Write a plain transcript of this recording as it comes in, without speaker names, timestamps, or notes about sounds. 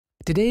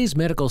Today's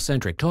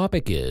medical-centric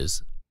topic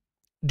is,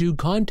 do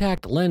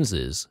contact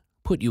lenses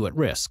put you at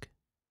risk?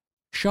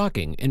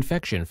 Shocking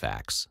infection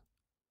facts.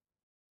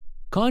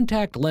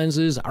 Contact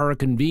lenses are a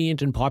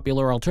convenient and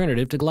popular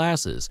alternative to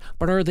glasses,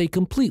 but are they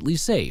completely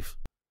safe?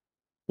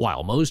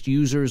 While most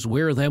users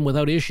wear them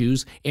without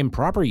issues,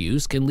 improper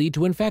use can lead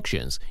to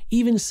infections,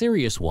 even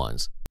serious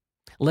ones.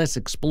 Let's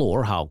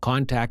explore how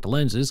contact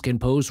lenses can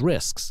pose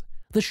risks,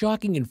 the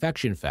shocking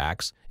infection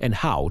facts, and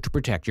how to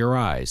protect your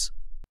eyes.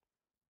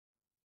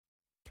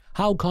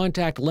 How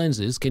contact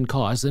lenses can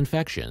cause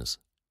infections.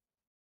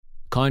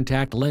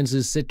 Contact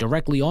lenses sit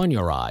directly on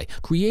your eye,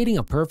 creating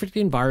a perfect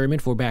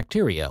environment for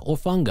bacteria or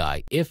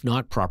fungi if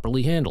not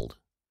properly handled.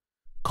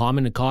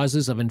 Common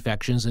causes of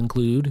infections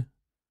include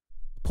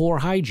poor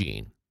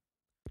hygiene.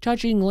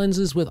 Touching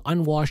lenses with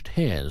unwashed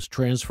hands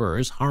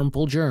transfers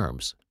harmful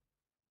germs.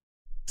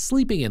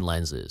 Sleeping in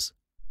lenses.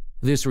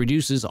 This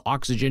reduces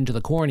oxygen to the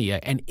cornea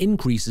and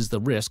increases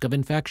the risk of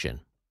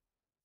infection.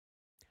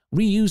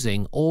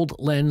 Reusing old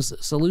lens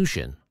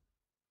solution.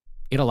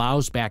 It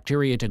allows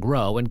bacteria to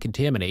grow and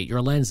contaminate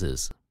your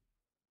lenses.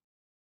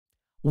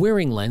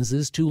 Wearing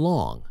lenses too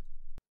long.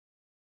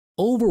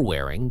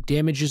 Overwearing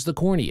damages the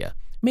cornea,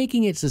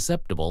 making it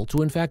susceptible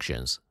to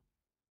infections.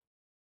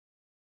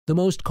 The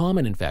most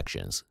common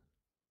infections.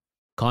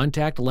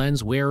 Contact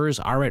lens wearers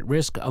are at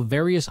risk of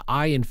various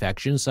eye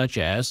infections such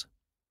as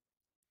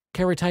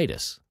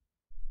keratitis,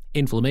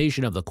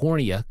 inflammation of the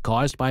cornea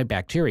caused by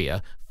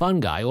bacteria,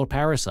 fungi, or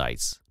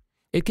parasites.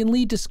 It can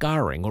lead to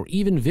scarring or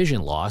even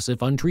vision loss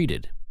if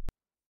untreated.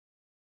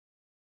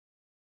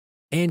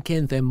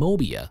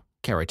 Acanthamoebia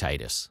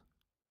keratitis,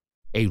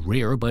 a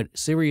rare but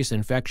serious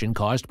infection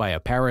caused by a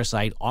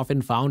parasite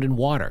often found in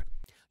water.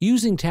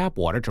 Using tap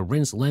water to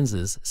rinse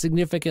lenses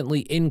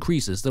significantly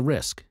increases the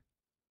risk.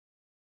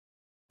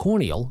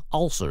 Corneal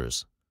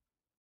ulcers.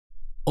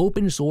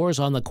 Open sores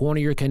on the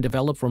cornea can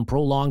develop from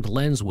prolonged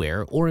lens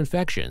wear or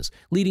infections,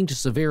 leading to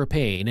severe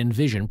pain and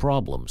vision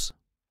problems.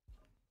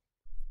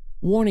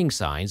 Warning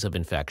signs of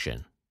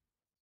infection.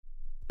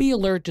 Be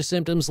alert to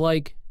symptoms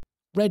like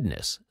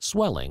redness,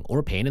 swelling,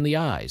 or pain in the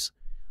eyes,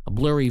 a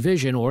blurry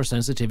vision or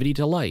sensitivity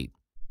to light,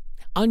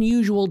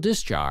 unusual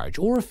discharge,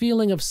 or a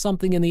feeling of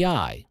something in the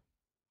eye.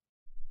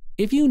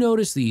 If you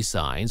notice these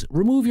signs,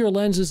 remove your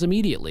lenses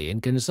immediately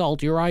and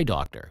consult your eye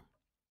doctor.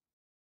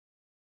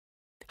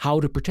 How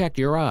to protect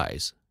your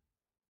eyes.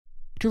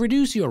 To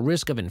reduce your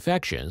risk of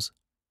infections,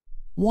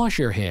 wash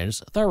your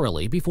hands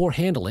thoroughly before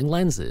handling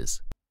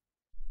lenses.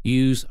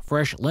 Use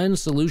fresh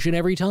lens solution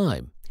every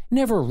time.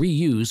 Never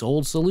reuse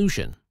old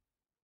solution.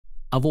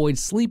 Avoid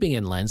sleeping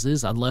in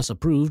lenses unless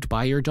approved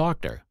by your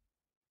doctor.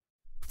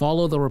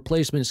 Follow the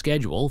replacement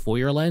schedule for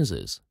your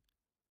lenses.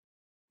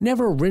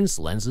 Never rinse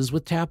lenses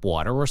with tap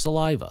water or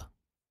saliva.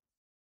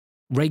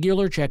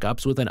 Regular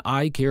checkups with an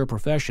eye care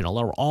professional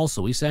are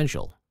also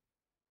essential.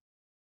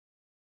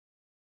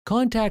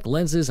 Contact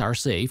lenses are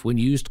safe when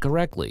used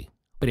correctly,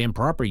 but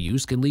improper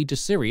use can lead to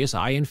serious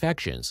eye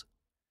infections.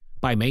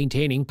 By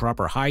maintaining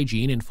proper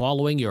hygiene and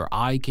following your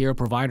eye care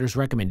provider's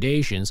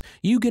recommendations,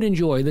 you can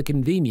enjoy the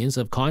convenience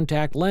of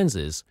contact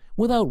lenses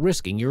without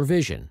risking your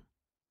vision.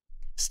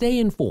 Stay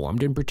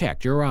informed and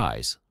protect your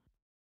eyes.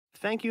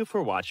 Thank you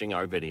for watching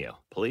our video.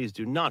 Please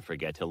do not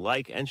forget to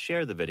like and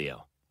share the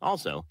video.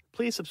 Also,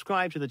 please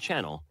subscribe to the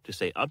channel to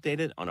stay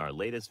updated on our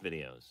latest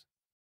videos.